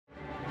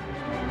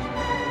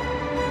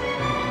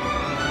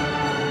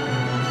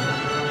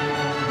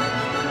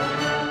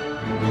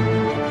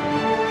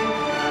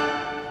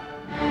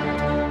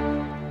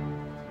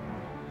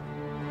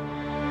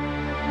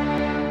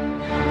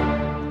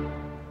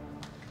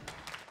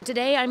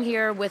Today I'm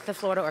here with the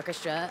Florida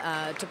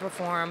Orchestra to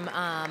perform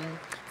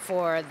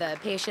for the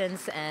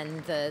patients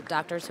and the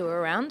doctors who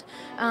are around.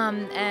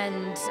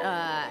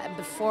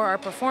 Before our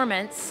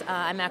performance,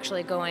 I'm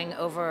actually going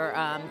over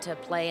to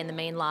play in the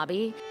main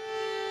lobby.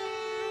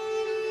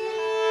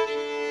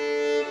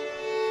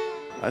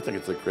 I think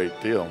it's a great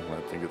deal.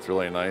 I think it's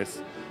really nice.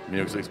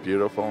 Music's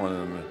beautiful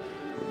and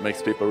it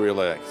makes people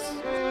relax.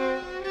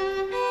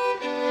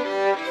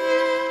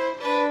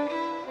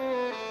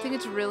 I think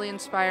it's really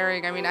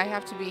inspiring. I mean, I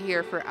have to be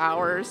here for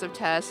hours of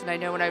tests, and I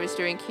know when I was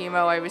doing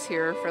chemo, I was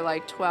here for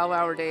like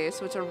 12-hour days,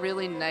 so it's a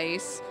really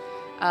nice,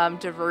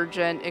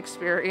 divergent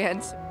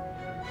experience.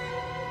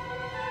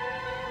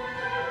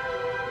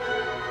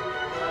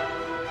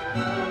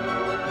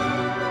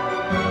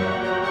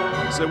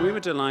 So we were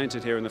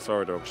delighted here in the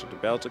Florida Orchestra to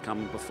be able to come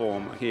and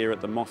perform here at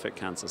the Moffitt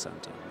Cancer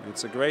Center.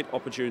 It's a great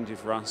opportunity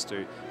for us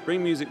to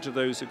bring music to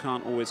those who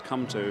can't always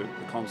come to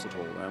the concert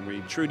hall, and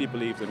we truly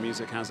believe that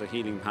music has a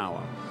healing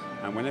power.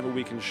 And whenever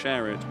we can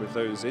share it with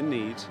those in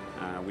need,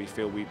 we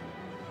feel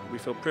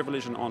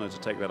privileged and honored to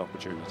take that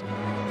opportunity.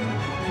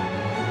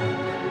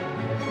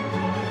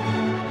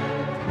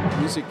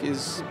 Music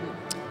is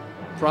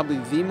probably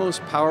the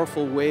most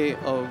powerful way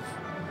of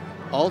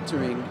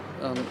altering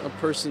a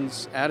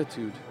person's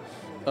attitude,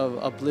 of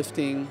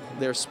uplifting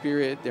their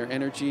spirit, their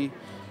energy.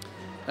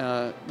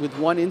 With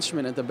one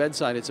instrument at the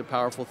bedside, it's a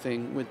powerful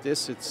thing. With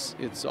this,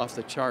 it's off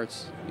the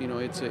charts. You know,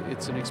 it's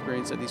an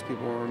experience that these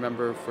people will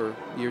remember for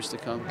years to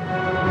come.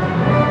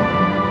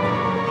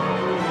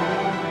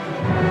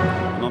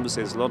 And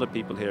obviously, there's a lot of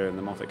people here in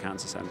the Moffitt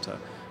Cancer Center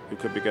who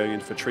could be going in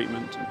for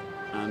treatment,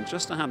 and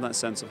just to have that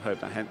sense of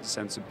hope, that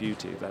sense of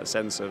beauty, that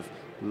sense of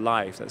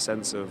life, that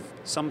sense of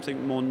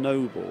something more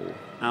noble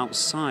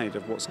outside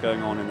of what's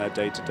going on in their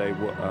day-to-day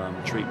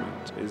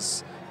treatment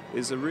is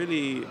a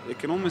really, it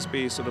can almost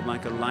be sort of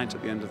like a light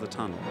at the end of the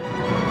tunnel.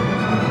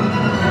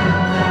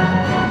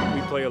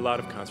 We play a lot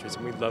of concerts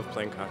and we love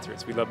playing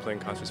concerts. We love playing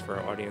concerts for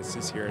our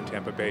audiences here in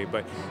Tampa Bay,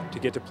 but to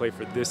get to play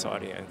for this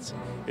audience,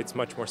 it's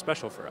much more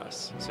special for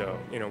us. So,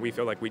 you know, we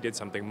feel like we did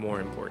something more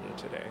important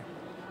today.